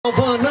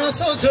भन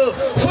सोचो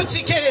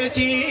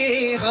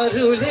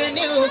फुच्केटीहरूले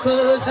न्यु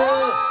खोजो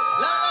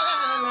ला ला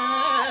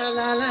ला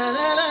ला ला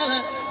ला ला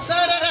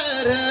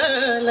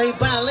सरररलै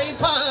बालै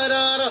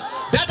फरर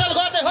ब्याटल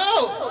गर्ने हो।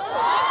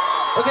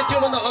 ओके,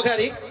 त्योभन्दा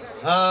अगाडि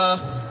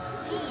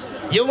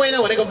यो महिना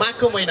भनेको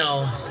माघको महिना हो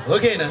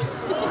कि होइन?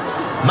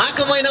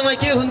 माघको महिनामा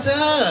के हुन्छ?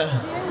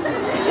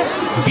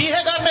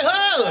 बिहे गर्ने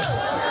हो।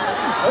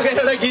 ओके,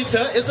 एउटा गीत छ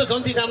यस्तो,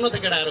 जन्ती जान्न त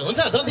केटाहरू हुन्छ,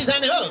 जन्ती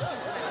जाने हो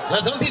ल,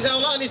 जन्ती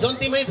जाउँला अनि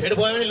जन्तीमै भेट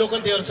भयो भने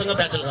लोकन्तीहरूसँग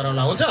ब्याटल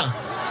गराउँला, हुन्छ?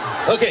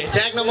 ओके,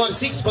 ट्र्याक नम्बर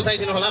 6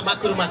 बजाइदिनु होला।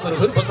 माकुर माकुर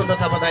हुन बसन्त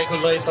थापा दाइको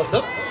लय शब्द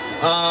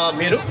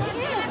मेरो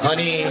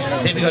अनि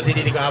देवीगर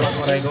दिदीको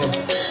आवाजमा रहेको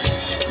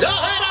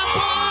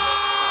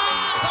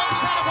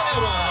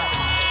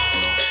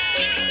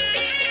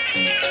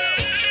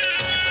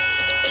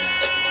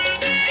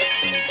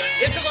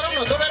यसो गरौँ न,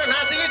 तपाईँहरू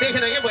नाचेकै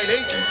देखेन क्या पहिले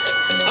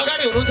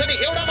अगाडि हुनुहुन्छ नि,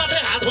 एउटा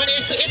मात्रै हात भने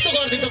यस्तो यस्तो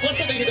गरिदिन्छ,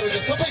 कस्तो देखिँदो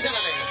रहेछ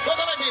सबैजनालाई,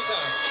 कतालाई दिन्छ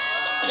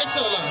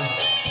यस्तो होला।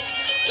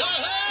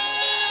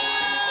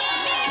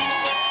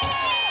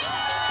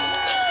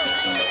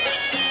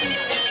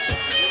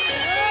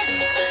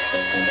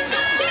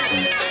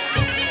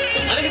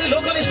 अलिकति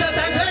लोकल स्टाइल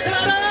चाहिन्छ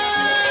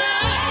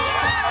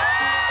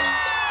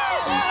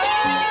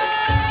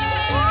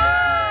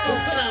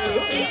कस्तो राम्रो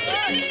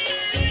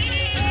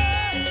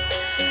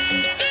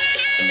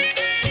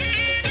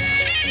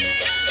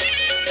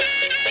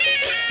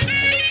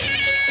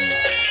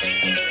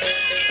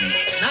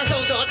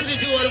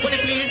अतिथिज्यूहरू पनि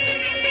प्लिज,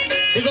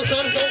 दिपक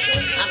सर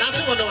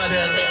नाच्छु भन्नुभएको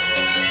थियो,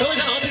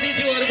 सबैजना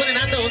अतिथिज्यूहरू पनि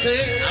नाच्दा हुन्छ है।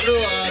 हाम्रो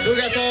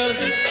दुर्गा सर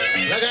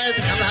लगायत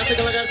हाम्रो हास्य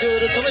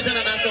कलाकारज्यूहरू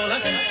सबैजना नाच्दा होला।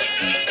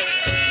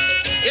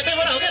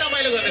 यतैबाट हो क्या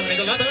रमाइलो गर्ने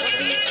भनेको। ल त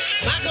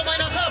माघको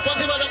महिना छ,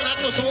 पछि बजारमा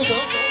नाच्नु सुहाउँछ।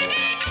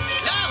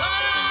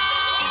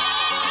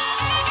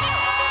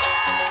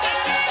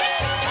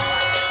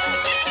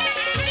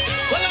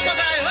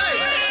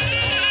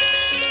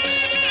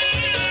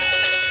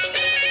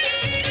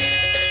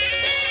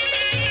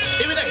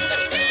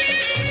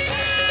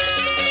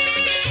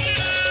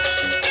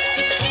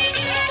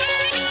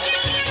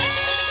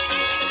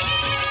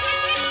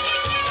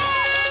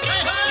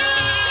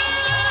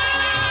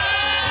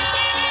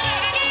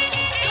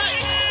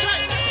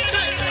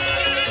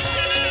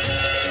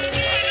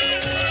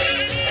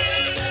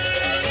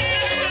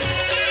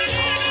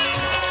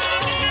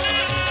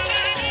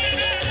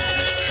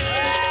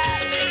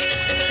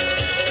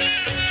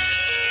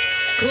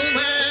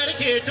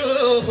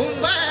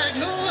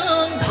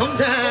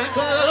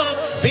 सम्झाको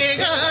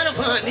बेगर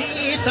भनी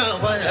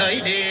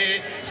सबैले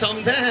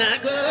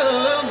सम्झाको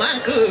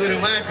माकुर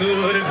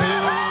माकुर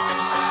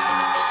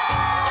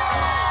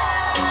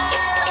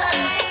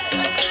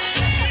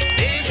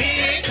देवी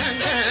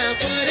खाना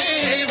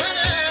परेमा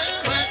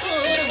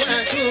माकुर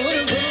माकुर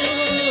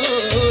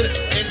घुर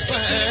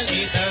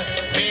यसपालि त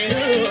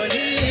मेरो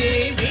नि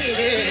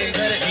बिहे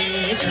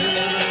गर्नेछु।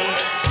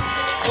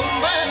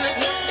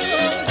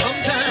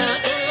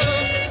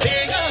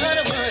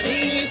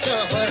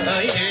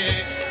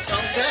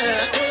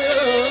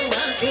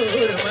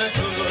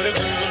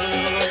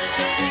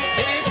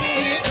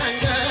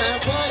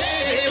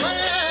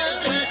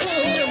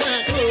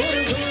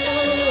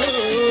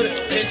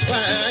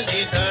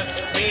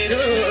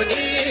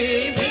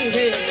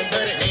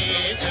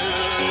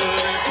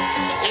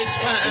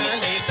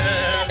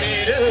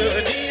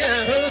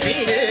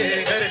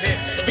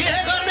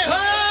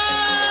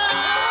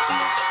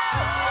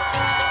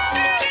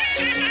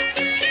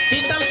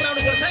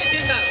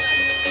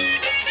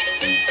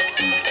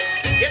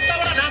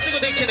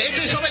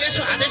 एकचोटि सबैले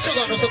यसो हात यसो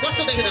गर्नुहोस् त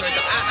कस्तो देखिँदो रहेछ।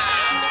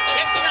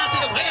 यति नाचे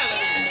त भइहाल्यो।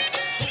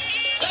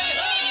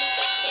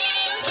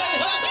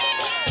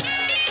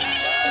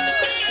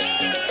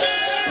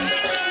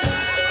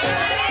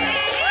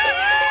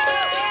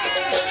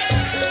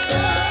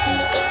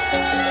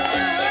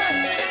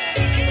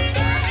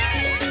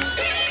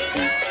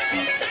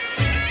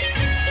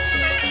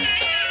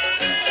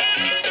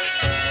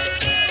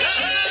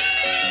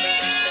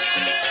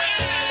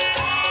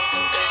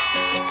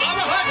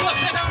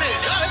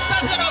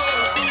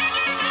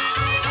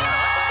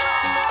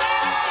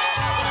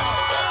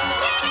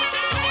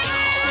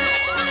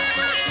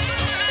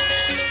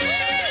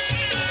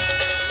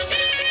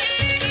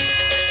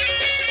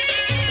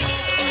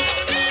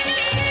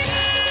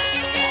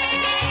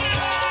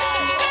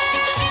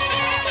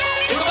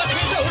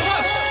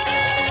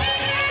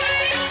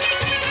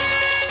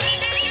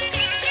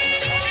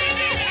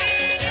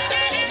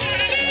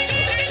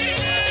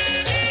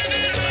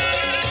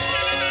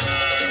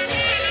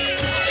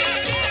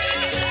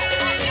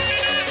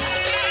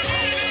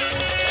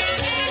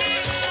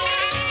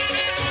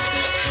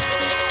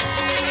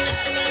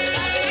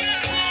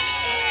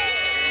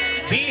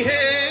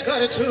 बिहे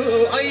गर्छु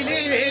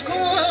अहिलेको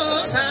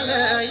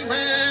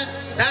सालैमा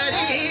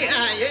तारी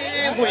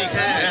आए मुई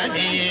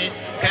खाने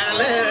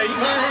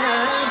कालैमा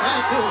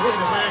माकुर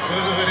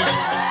माकुर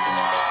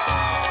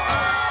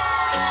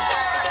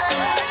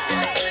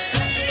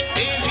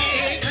देवी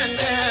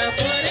खाना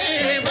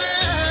परेमा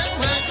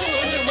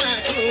माकुर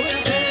माकुर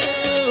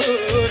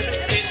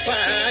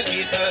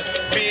यसपालि त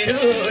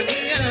मेरो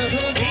नियाँ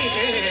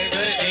बिहे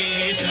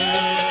गर्नेछु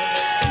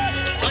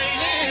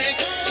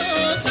अहिलेको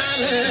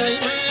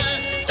सालैमा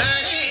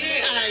तारी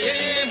आए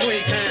मोइ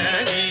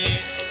खाने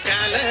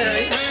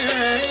कालैमा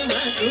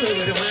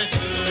माकुर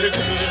माकुर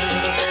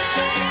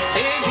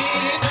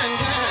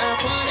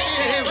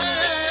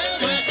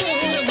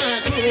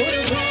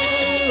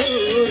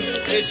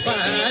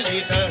यसपालि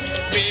त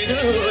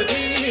मेरो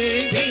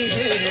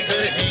बिहे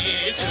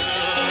गर्नेछु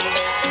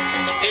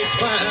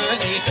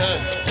यसपालि त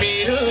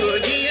मेरो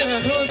नियाँ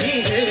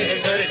बिहे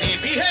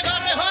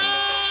गर्ने हो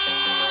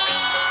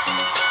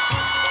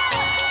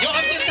यो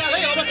अन्तिम ताल है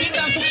अब 3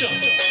 ताल पुग्छ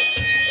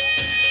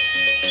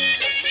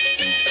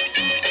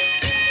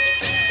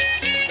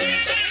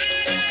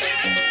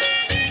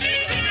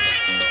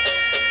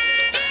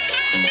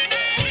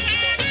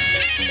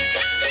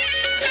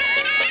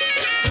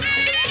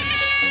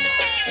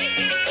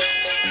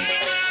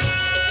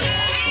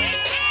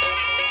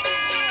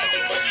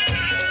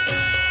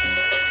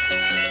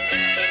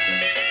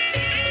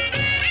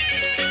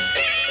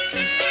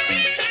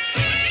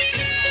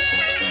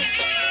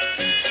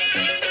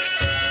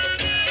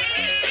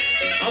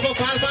अब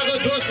पाल्पाको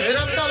जोस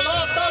हेरौँ त ल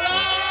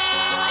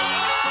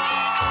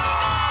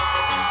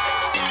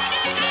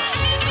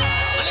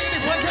अलिकति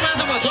मान्छे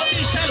मान्छेमा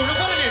जति स्टाइल हुनु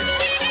पर्यो नि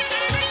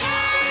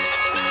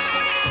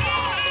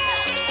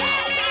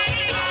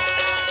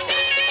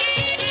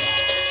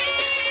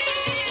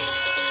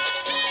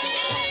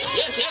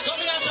यस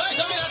जमिरहेछ है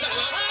जमिरहेछ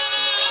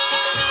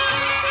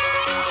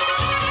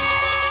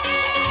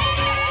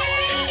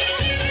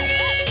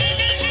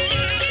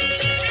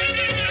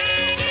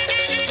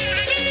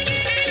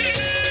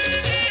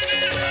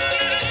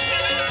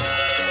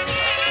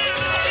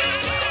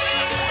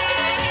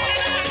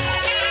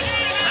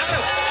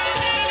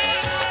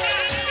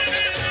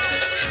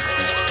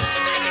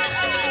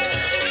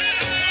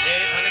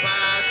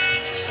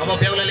अब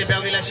बेहुलाले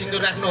बेहुलीलाई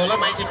सिन्दुर राख्नु होला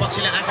माइती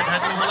पक्षले आँखा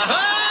ढाक्नु होला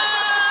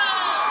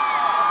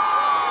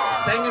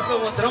थ्याङ्क यू सो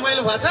मच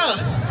रमाइलो भएछ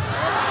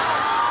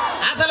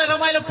आजलाई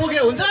रमाइलो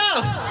पुग्यो हुन्छ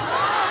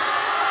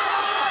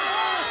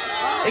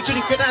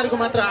एकचोटि केटाहरूको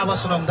मात्र आवाज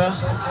सुनाउँ त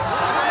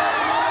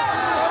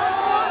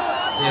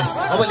यस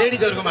अब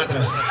लेडिजहरूको मात्र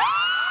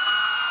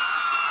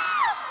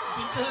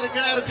बिचारा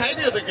केटाहरू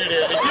खाइदियो त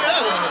केटीहरूले के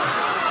हो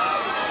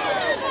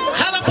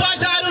hello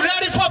boys are you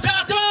ready for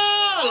battle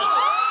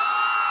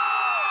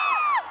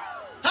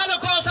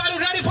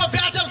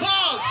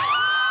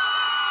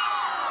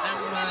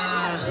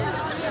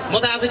म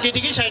त आज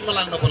केटीकै साइडमा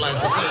लाग्नु पर्ला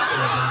जस्तो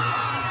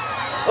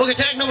ओके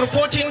ट्याग नम्बर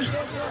 14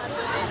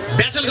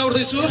 ब्याटल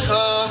गर्दैछु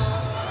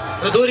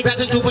र दोहोरी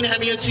ब्याटल 2 पनि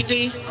हामी यो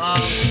छिट्टै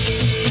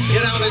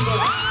लिएर आउँदैछौँ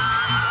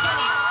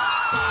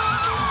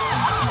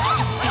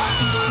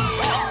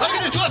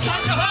अलिकति जोस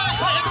छ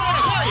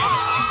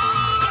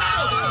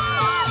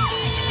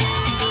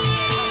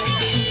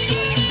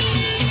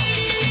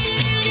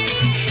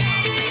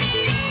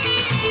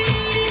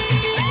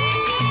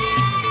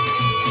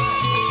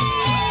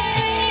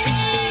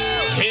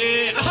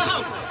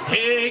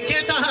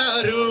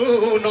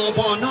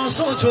नबन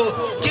सोचो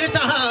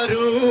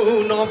केटाहरू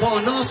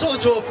नबन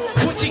सोचो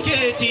फुची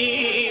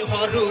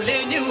केटीहरूले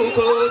न्यु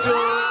खोजो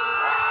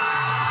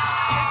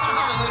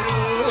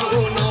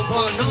केटाहरू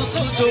नबन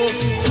सोचो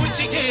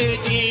फुची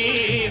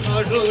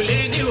केटीहरूले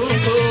न्यु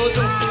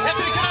खोजो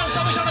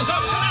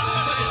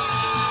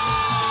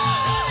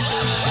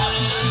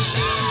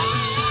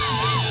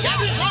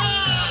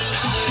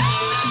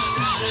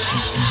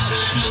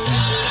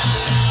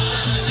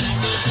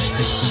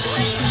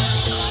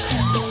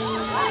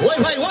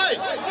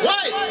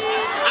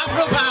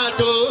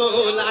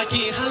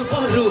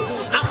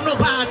आफ्नो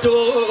बाटो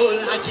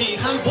लागि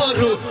हाल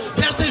बरु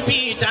व्यर्थ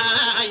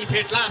पिटाइ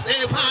भेट्ला से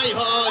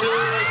भाइहरू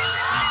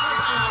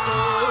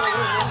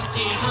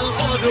लागि हाल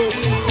बरु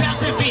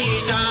व्यर्थ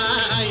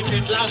पिटाइ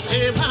भेट्ला से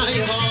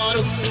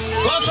भाइहरू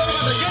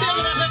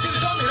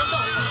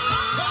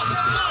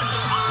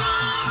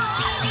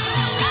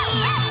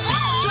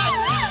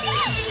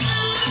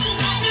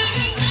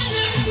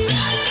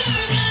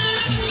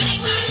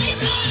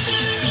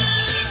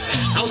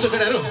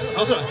केटाहरू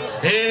आउँछ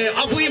हे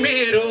अपुई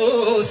मेरो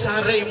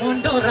साह्रै मन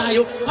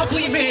डरायो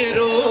अपुई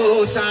मेरो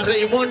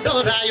साह्रै मन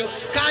डरायो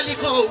काली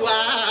कौवा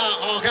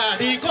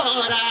अगाडि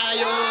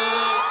करायो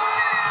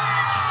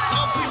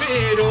अपुई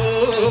मेरो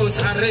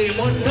साह्रै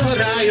मन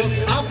डरायो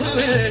अपुई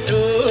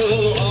मेरो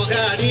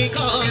अगाडि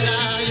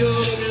करायो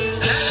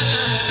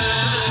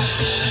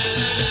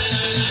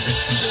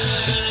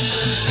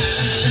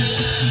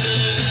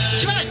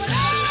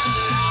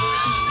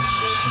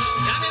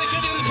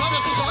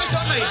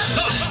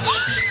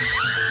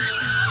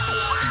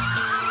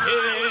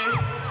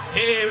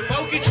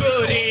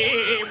Chory